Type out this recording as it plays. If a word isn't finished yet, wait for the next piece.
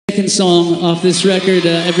Mannequin song off this record,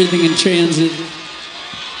 Everything in Transit.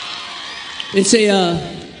 It's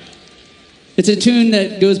a tune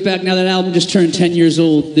that goes back, now that album just turned 10 years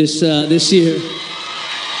old this year.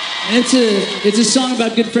 And it's a song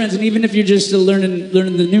about good friends, and even if you're just learning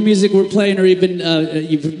the new music we're playing, or even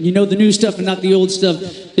you know the new stuff and not the old stuff,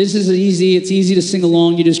 this is it's easy to sing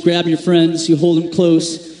along. You just grab your friends, you hold them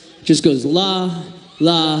close, it just goes la,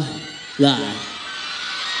 la, la.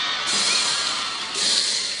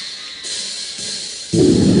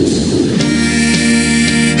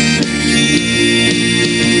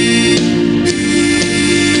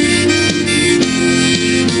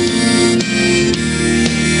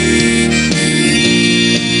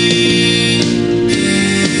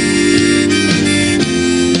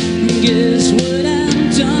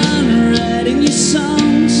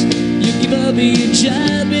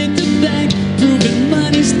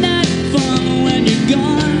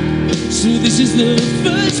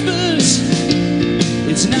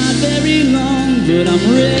 But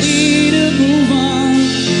I'm ready to move on.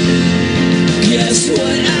 Guess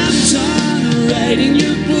what I've done? Writing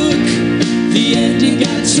your book. The ending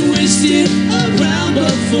got twisted around,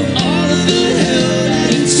 but for all of the hell that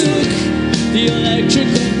it took, the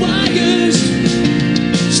electrical wires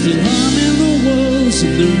still humming the walls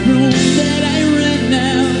in the room that I rent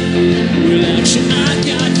now. Without you, I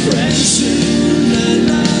got friends too. La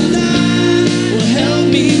la la, will help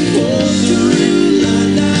me pull through.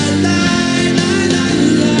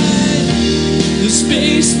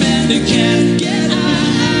 Spaceman that can't get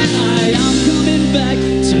high. I'm coming back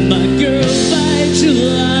to my girl by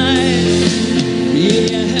July.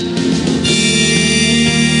 Yeah.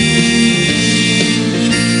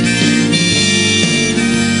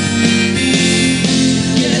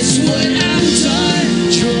 Guess what I've done?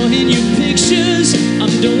 Drawing your pictures.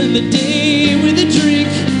 I'm doling the day with a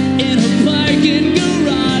drink in a parking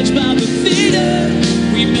garage by the theater.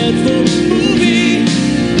 We met for a movie.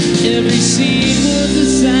 Every scene was a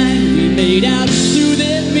sign we made out through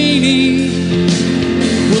their meaning.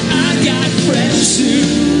 Well, I got friends who,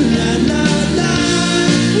 la la la,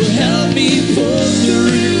 will help me pull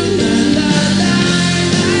through. La la la,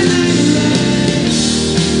 la la la.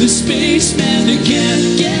 The spaceman that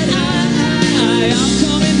can't get high. I'm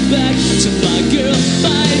coming back to my girl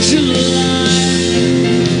by July.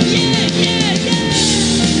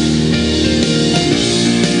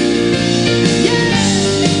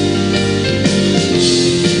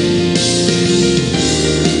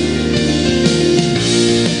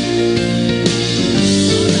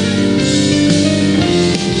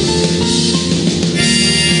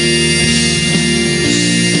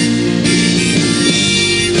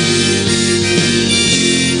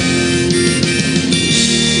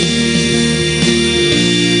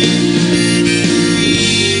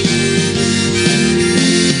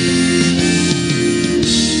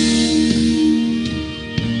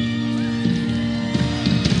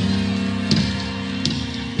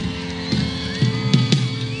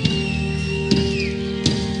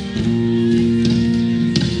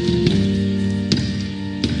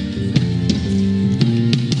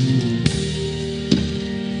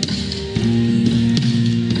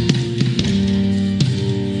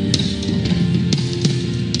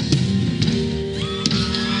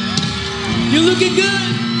 You're looking good.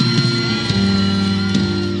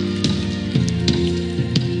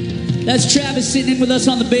 That's Travis sitting in with us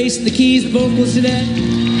on the bass and the keys, the vocals today.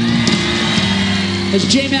 That's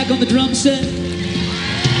J-Mac on the drum set.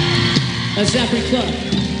 That's Zachary Clark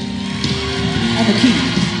on the keys.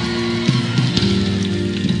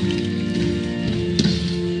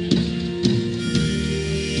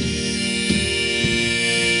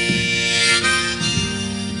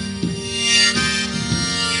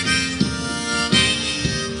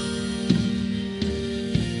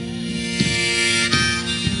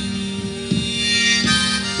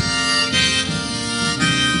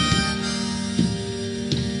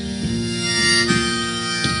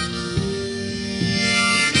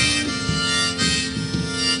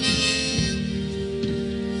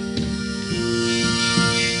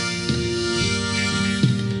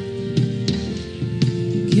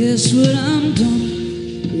 Guess what I'm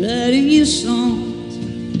done, writing you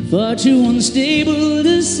songs, far too unstable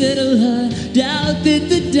to settle her. Doubt that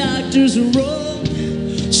the doctors are wrong,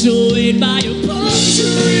 so wait by a palm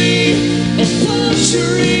tree, a palm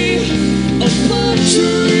tree, a palm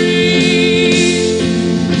tree.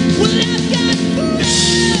 Well, I've got friends,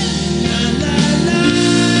 la la la,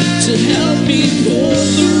 to help me pull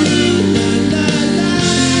through, la la la,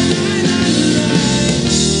 la la la.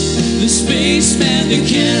 The spaceman that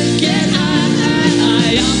can't get high.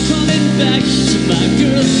 I'm coming back to my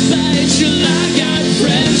girl by July. Got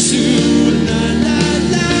friends who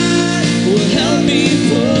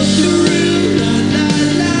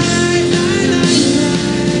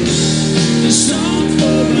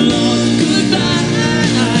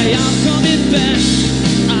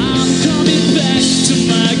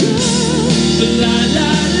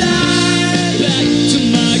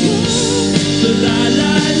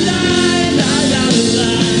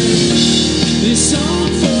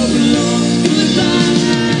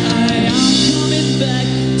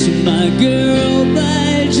my girl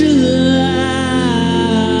by July.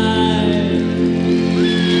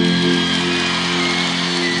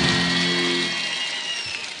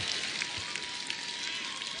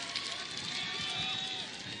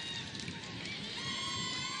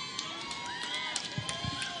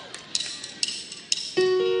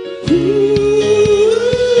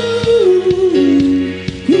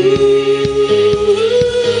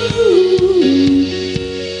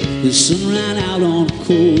 The sun ran out on a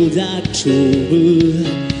cold October,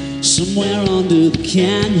 somewhere under the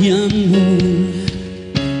canyon moon.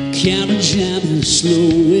 Counting jam and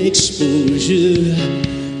slow exposure,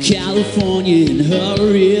 California in her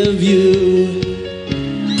rear view.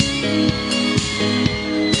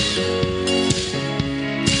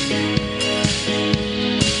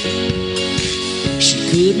 She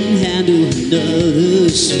couldn't handle another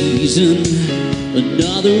season,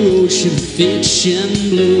 another ocean fiction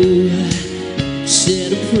blue.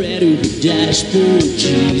 Said a prayer to her dashboard,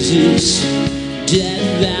 Jesus,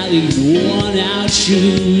 Death Valley, worn out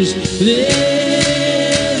shoes.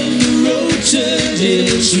 Then the road turned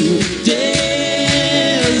into desert.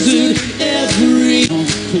 Every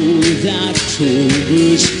cold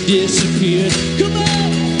October she disappeared. Come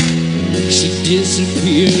on! She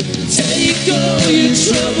disappeared. Take all your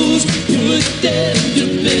troubles, put them to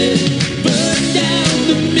bed. Burn down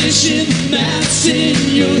the mission maps in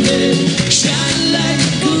your head. Shine like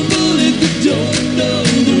a bullet that don't know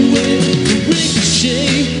the way. The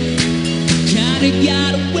ricochet kinda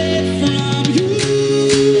got away from you.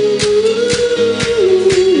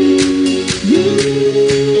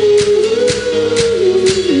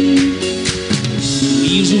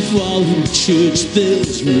 Leaves are falling, church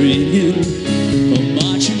bells ringing, a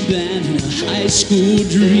marching band and a high school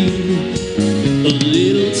dream. A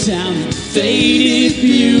little town with faded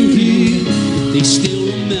beauty, they still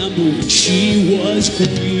remember when she was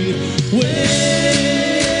queen.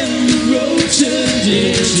 When the road turned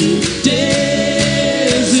into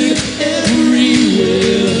desert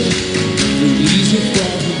everywhere, the leaves were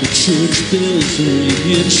falling, the church bells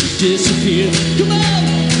ringing. She disappeared. Come on!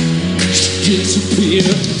 She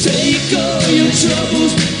disappeared. Take all your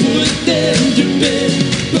troubles, put them to bed.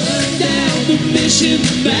 Burn down the mission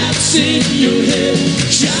maps in your head.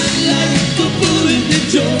 Shine like a bullet that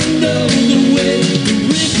don't know the way. The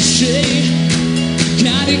ricochet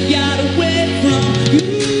kinda got away from you.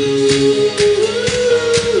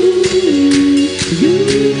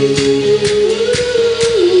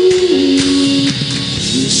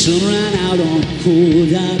 The sun ran out on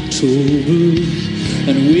cold October,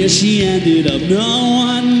 and where she ended up no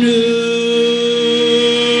one knew.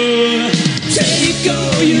 Take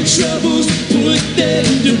all your troubles, put them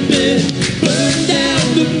to bed. Burn down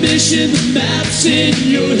the mission maps in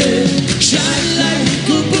your head. Shine like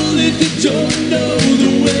a bullet that don't know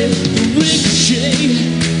the way. The ricochet.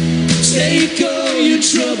 Take all your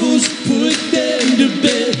troubles, put them to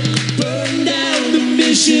bed. Burn down the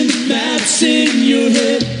mission maps in your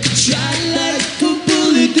head. Shine like a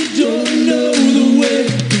bullet that don't know the way.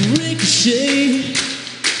 The ricochet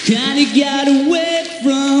kinda got away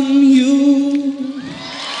from you.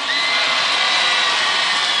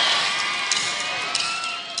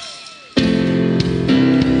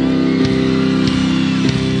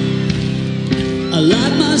 I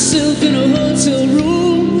locked myself in a hotel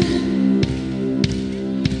room,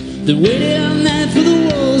 then waited all night for the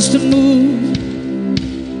walls to move.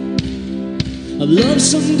 I've loved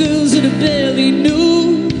some girls that I barely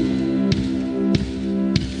knew.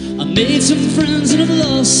 I made some friends and I've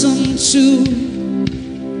lost some too.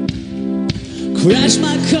 Crashed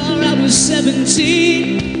my car, I was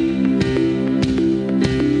 17.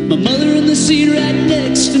 My mother in the seat right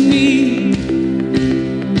next to me.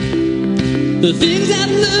 The things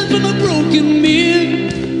I've learned from a broken mirror,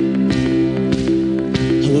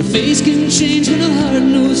 how a face can change when a heart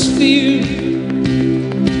knows fear.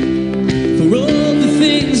 For all the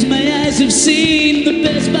things my eyes have seen, the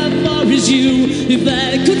best by far is you. If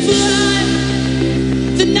I could fly,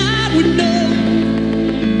 then I would know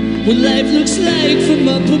what life looks like from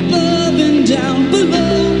up above and down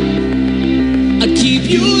below. I'd keep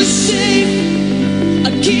you safe,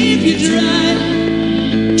 I'd keep you dry.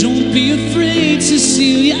 Don't be afraid,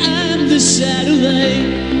 Cecilia, I'm the satellite,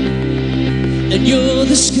 and you're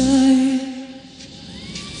the sky.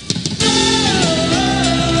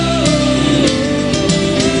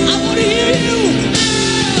 I wanna hear you.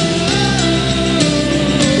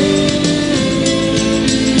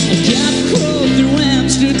 I got crawled through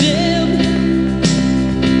Amsterdam,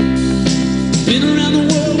 been around the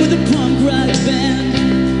world with a punk rock band,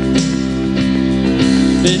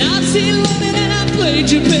 and I've seen London and I played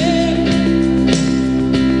Japan.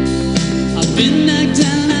 I've been knocked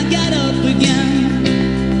down, I got up again.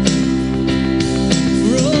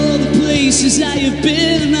 For all the places I have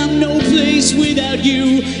been, I'm no place without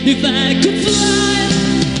you. If I could fly,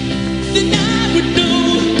 then I would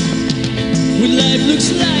know what life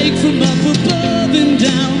looks like from up above and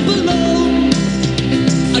down below.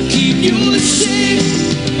 I'd keep you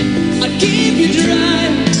safe, I'd keep you dry.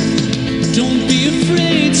 Don't be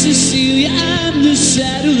afraid, Cecilia, I'm the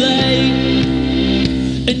satellite,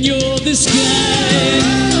 and you're the sky.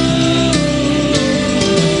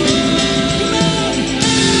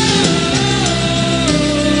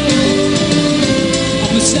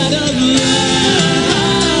 I'm the satellite,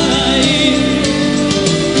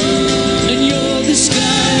 and you're the sky.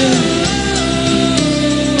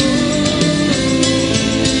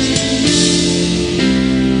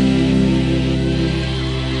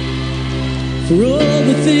 For all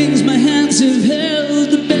the things my hands have held,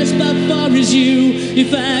 the best by far is you.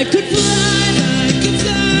 If I could fly,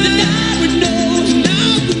 then I would know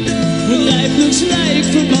what life looks like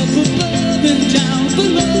from up above and down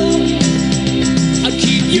below. I'll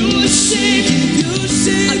keep you safe,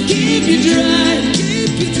 I'll keep you dry.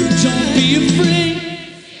 Don't be afraid,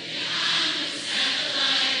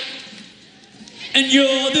 and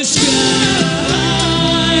you're the sky,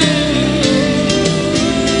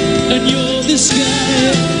 and you're the sky.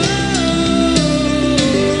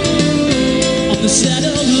 I'm the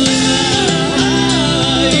satellite,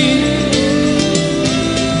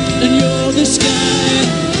 and you're the sky,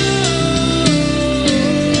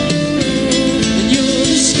 and you're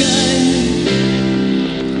the sky.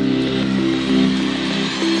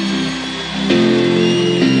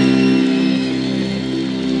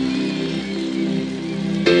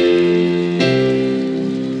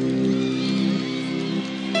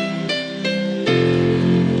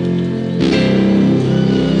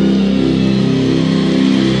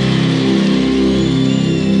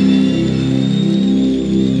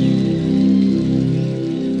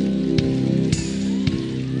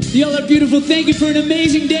 Y'all are beautiful. Thank you for an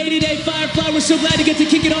amazing day today, Firefly. We're so glad to get to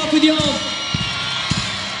kick it off with y'all.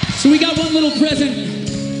 So we got one little present.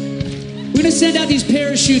 We're gonna send out these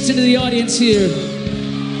parachutes into the audience here.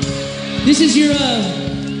 This is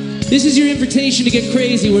your invitation to get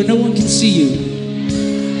crazy where no one can see you.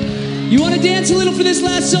 You wanna dance a little for this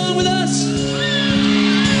last song with us?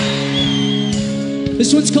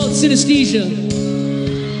 This one's called Synesthesia.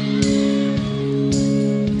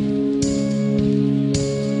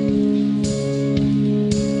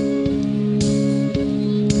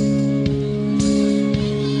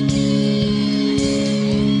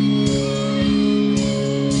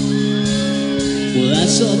 Well, I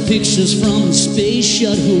saw pictures from the space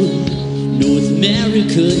shuttle, North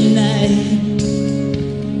America tonight,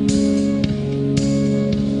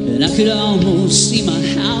 and I could almost see my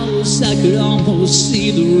house, I could almost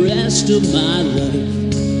see the rest of my life.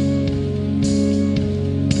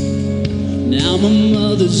 Now my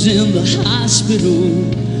mother's in the hospital,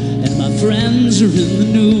 and my friends are in the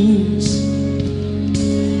news,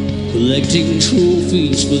 collecting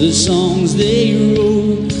trophies for the songs they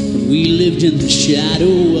wrote when we lived in the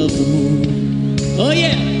shadow of the moon. Oh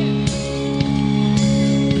yeah!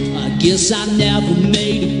 I guess I never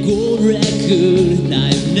made a gold record, and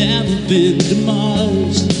I've never been to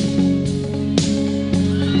Mars,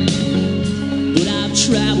 but I've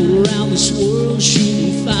traveled around this world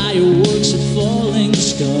shooting fireworks at falling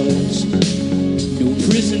stars. No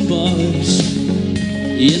prison bars.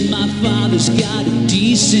 And my father's got a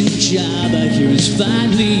decent job, I hear he's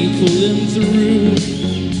finally pulling through.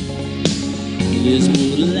 There's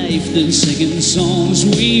more to life than singing songs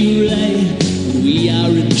we write when we are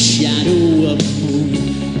in the shadow of the moon.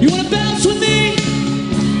 You wanna bounce with me?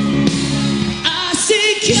 I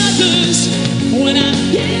see colors when I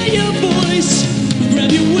hear your voice.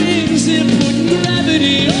 Grab your wings and put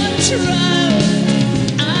gravity on trial.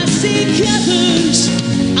 I see colors,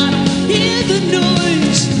 I don't hear the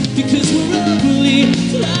noise, because we're only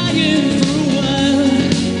flying for a while.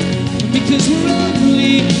 Because we're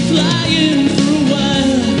only flying for a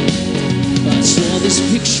while. I saw this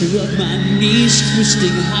picture of my knees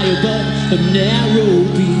twisting high above a narrow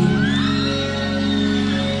beam,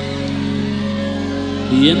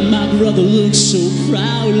 and my brother looked so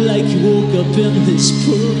proud, like he woke up in this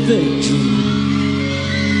perfect dream.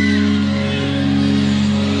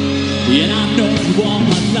 And I know you all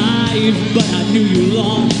my life, but I knew you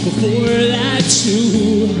long before that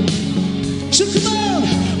too. So come on,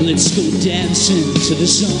 let's go dancing to the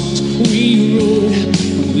songs we wrote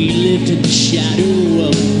when we lived in the shadow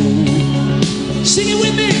of the moon. Sing it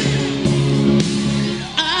with me.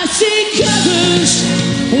 I see colors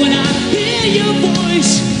when I hear your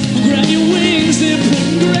voice. Grab your wings.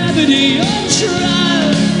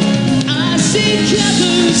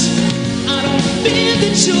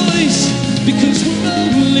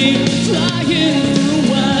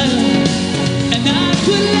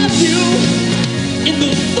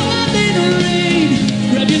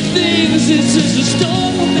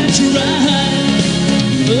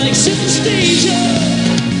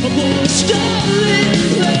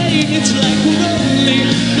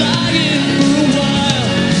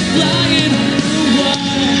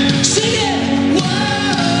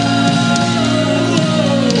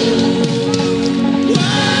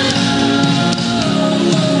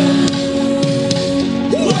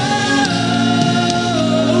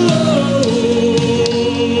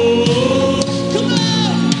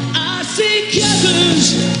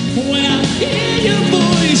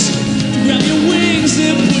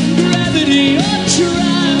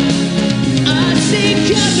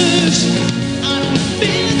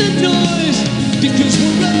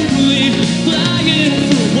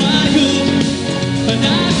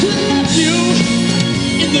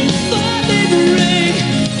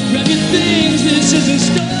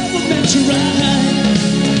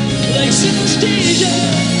 anesthesia.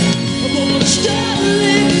 I'm on a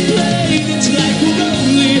starlit plane. It's like we're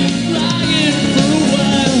only lying for a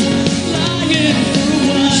while, lying for a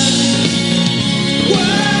while.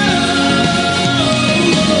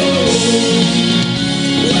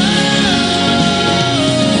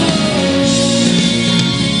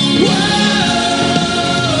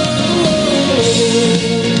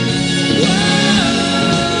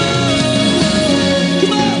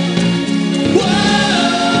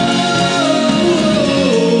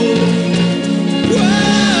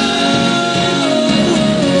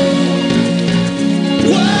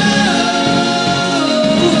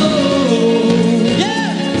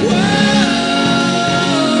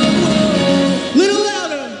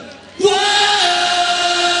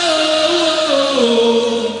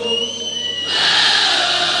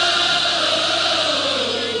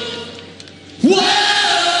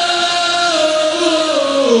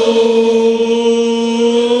 Whoa!